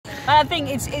I think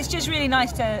it's just really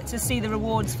nice to see the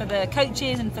rewards for the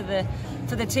coaches and for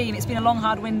the team. It's been a long,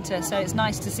 hard winter, so it's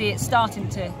nice to see it starting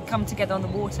to come together on the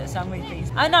water. So I'm really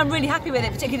pleased, and I'm really happy with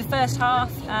it, particularly the first half.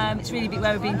 It's really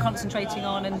where we've been concentrating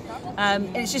on,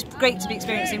 and it's just great to be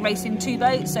experiencing racing two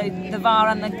boats, so the VAR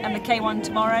and the K1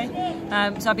 tomorrow.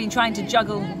 So I've been trying to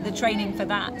juggle the training for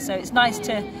that. So it's nice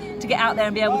to get out there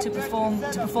and be able to perform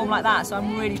like that. So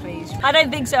I'm really pleased. I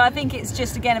don't think so. I think it's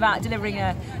just again about delivering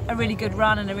a really good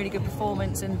run and a really good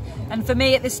performance. And for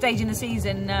me at this stage in the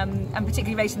season, and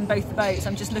particularly racing both the boats,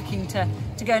 I'm just looking to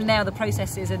go and nail the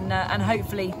processes and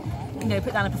hopefully, you know,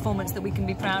 put down a performance that we can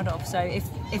be proud of. So if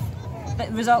the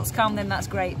results come, then that's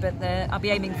great. But I'll be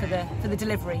aiming for the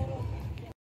delivery.